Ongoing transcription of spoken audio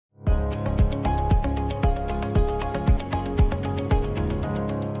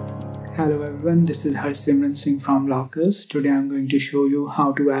Hello everyone, this is Harsimran Singh from Lawcus. Today I'm going to show you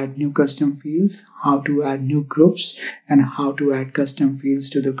how to add new custom fields, how to add new groups, and how to add custom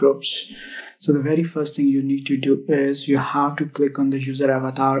fields to the groups. So the very first thing you need to do is you have to click on the user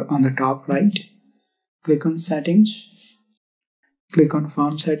avatar on the top right. Click on settings, click on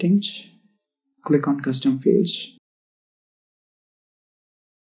form settings, click on custom fields.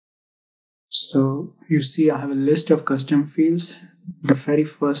 So you see I have a list of custom fields. The very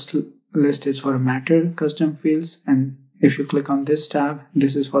first list is for matter custom fields, and if you click on this tab,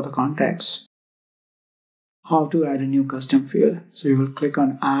 this is for the context. How to add a new custom field? So you will click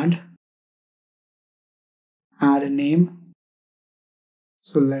on add a name.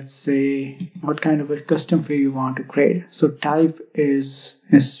 So let's say what kind of a custom field you want to create. So type is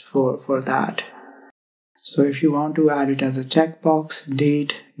for that. So if you want to add it as a checkbox,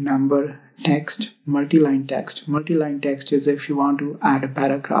 date, number, text, multi-line text. Multi-line text is if you want to add a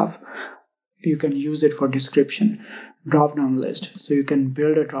paragraph. You can use it for description. Drop-down list. So you can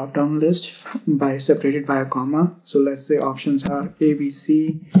build a drop-down list separated by a comma. So let's say options are A, B,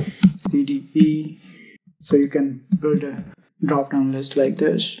 C, C, D, E. So you can build a drop-down list like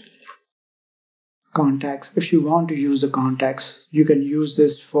this. Contacts. If you want to use the contacts, you can use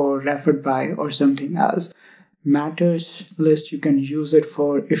this for referred by or something else. Matters list, you can use it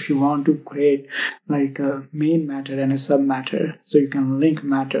for if you want to create like a main matter and a sub matter. So you can link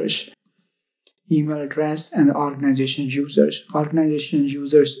matters. Email address and organization users. Organization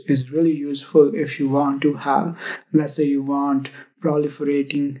users is really useful if you want to have, let's say you want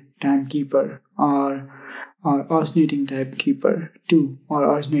proliferating timekeeper or alternating timekeeper 2 or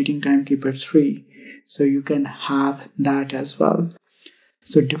alternating timekeeper 3. So you can have that as well.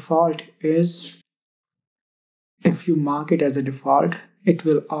 So default is, if you mark it as a default, it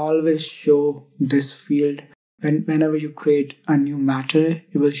will always show this field. Whenever you create a new matter,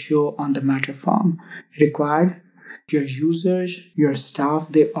 it will show on the matter form. Required, your users, your staff,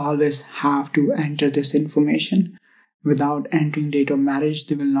 they always have to enter this information. Without entering date of marriage,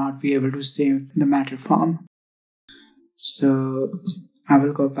 they will not be able to save the matter form. So I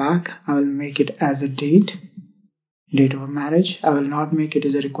will go back. I will make it as a date of marriage. I will not make it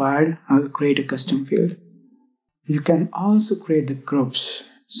as a required. I will create a custom field. You can also create the groups.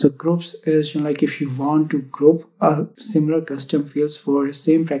 So groups is like if you want to group similar custom fields for the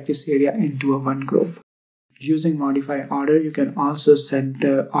same practice area into a one group. Using modify order, you can also set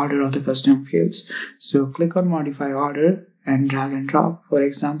the order of the custom fields. So click on modify order and drag and drop. For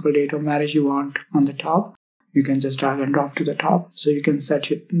example, date of marriage you want on the top. You can just drag and drop to the top. So you can set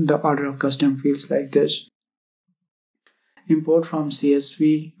the order of custom fields like this. Import from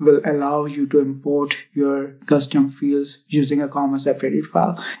CSV will allow you to import your custom fields using a comma separated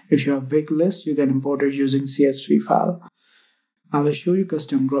file. If you have a big list, you can import it using CSV file. I will show you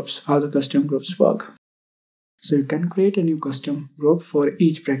custom groups, how the custom groups work. So you can create a new custom group for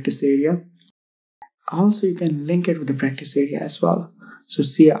each practice area. Also, you can link it with the practice area as well. So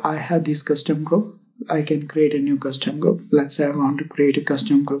see, I have this custom group. I can create a new custom group. Let's say I want to create a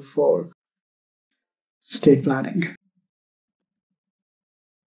custom group for estate planning.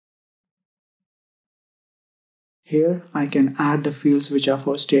 Here I can add the fields which are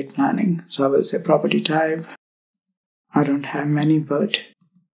for estate planning. So I will say property type. I don't have many, but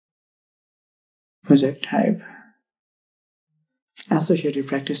project type. Associated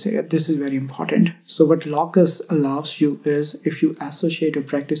practice area. This is very important. So what Lawcus allows you is if you associate a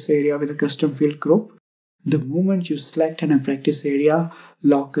practice area with a custom field group, the moment you select a practice area,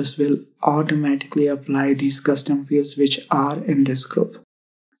 Lawcus will automatically apply these custom fields which are in this group.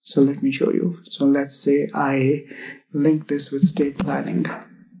 So let me show you. So let's say I link this with estate planning.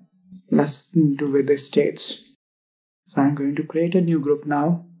 Let's do with the estates. So I'm going to create a new group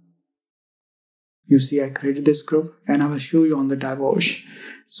now. You see I created this group and I will show you on the divorce.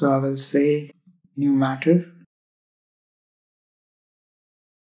 So I will say new matter.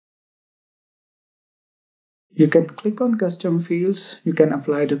 You can click on custom fields. You can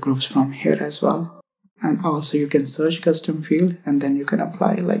apply the groups from here as well. And also you can search custom field and then you can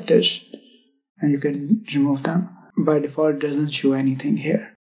apply like this. And you can remove them. By default, it doesn't show anything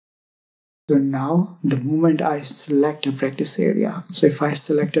here. So now the moment I select a practice area, so if I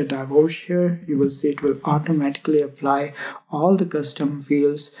select a divorce here, you will see it will automatically apply all the custom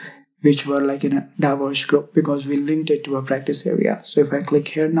fields which were like in a divorce group because we linked it to a practice area. So if I click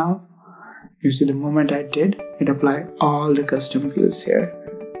here now, you see the moment I did, it applied all the custom fields here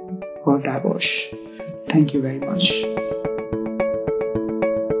for divorce. Thank you very much.